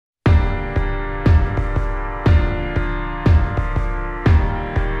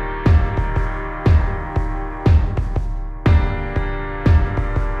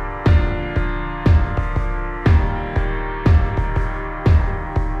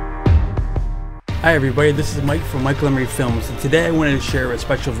Hi everybody, this is Mike from Mike Lemery Films, and today I wanted to share a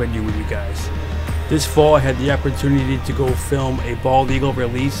special video with you guys. This fall I had the opportunity to go film a bald eagle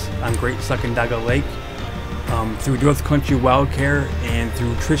release on Great Sacandaga Lake. Through North Country Wildcare and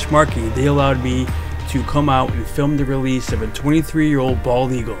through Trish Markey, they allowed me to come out and film the release of a 23-year-old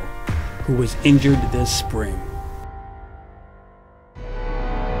bald eagle who was injured this spring.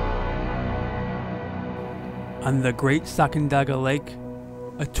 On the Great Sacandaga Lake,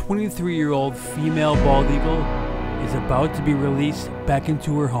 a 23-year-old female bald eagle is about to be released back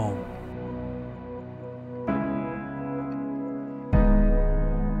into her home.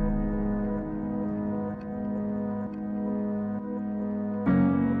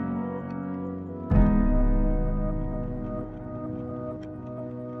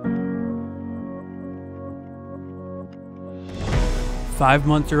 Five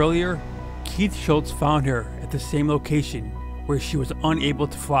months earlier, Keith Schultz found her at the same location where she was unable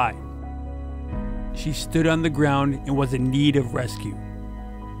to fly. She stood on the ground and was in need of rescue.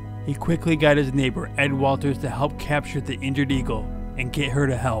 He quickly got his neighbor Ed Walters to help capture the injured eagle and get her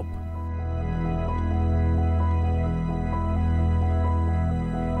to help.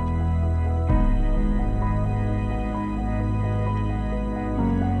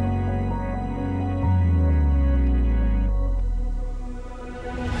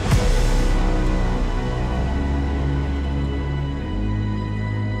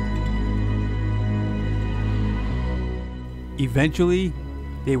 Eventually,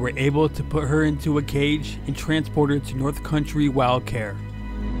 they were able to put her into a cage and transport her to North Country Wildcare.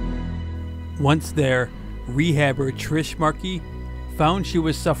 Once there, rehabber Trish Markey found she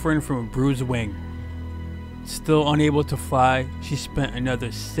was suffering from a bruised wing. Still unable to fly, she spent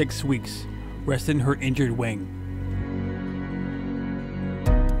another 6 weeks resting her injured wing.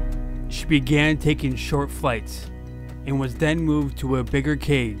 She began taking short flights and was then moved to a bigger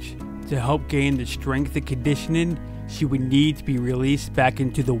cage to help gain the strength and conditioning she would need to be released back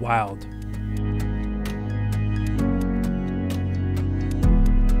into the wild.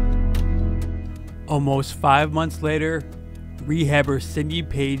 Almost 5 months later, rehabber Cindy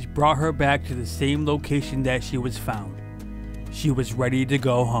Page brought her back to the same location that she was found. She was ready to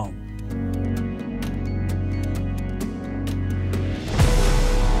go home.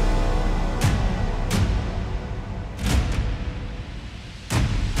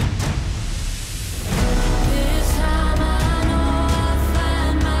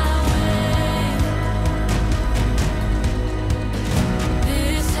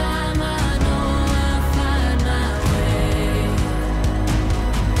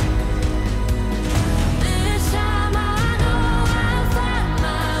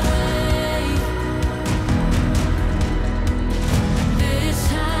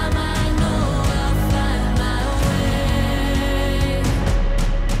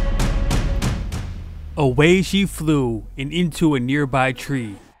 Away she flew and into a nearby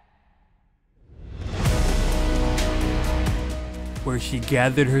tree, where she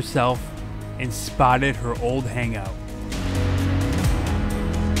gathered herself and spotted her old hangout.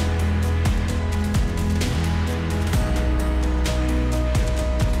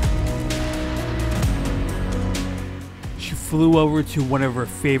 She flew over to one of her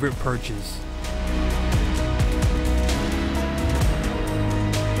favorite perches.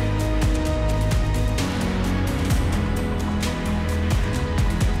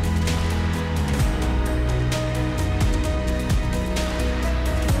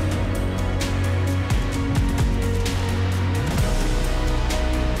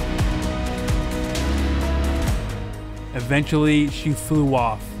 Eventually, she flew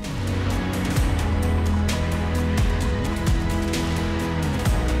off.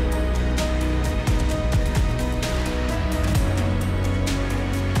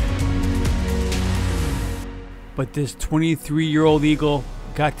 But this 23-year-old eagle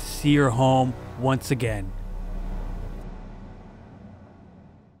got to see her home once again.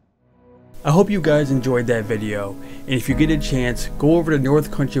 I hope you guys enjoyed that video, and if you get a chance, go over to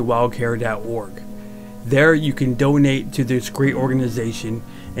northcountrywildcare.org. There you can donate to this great organization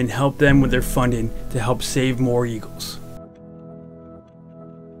and help them with their funding to help save more eagles.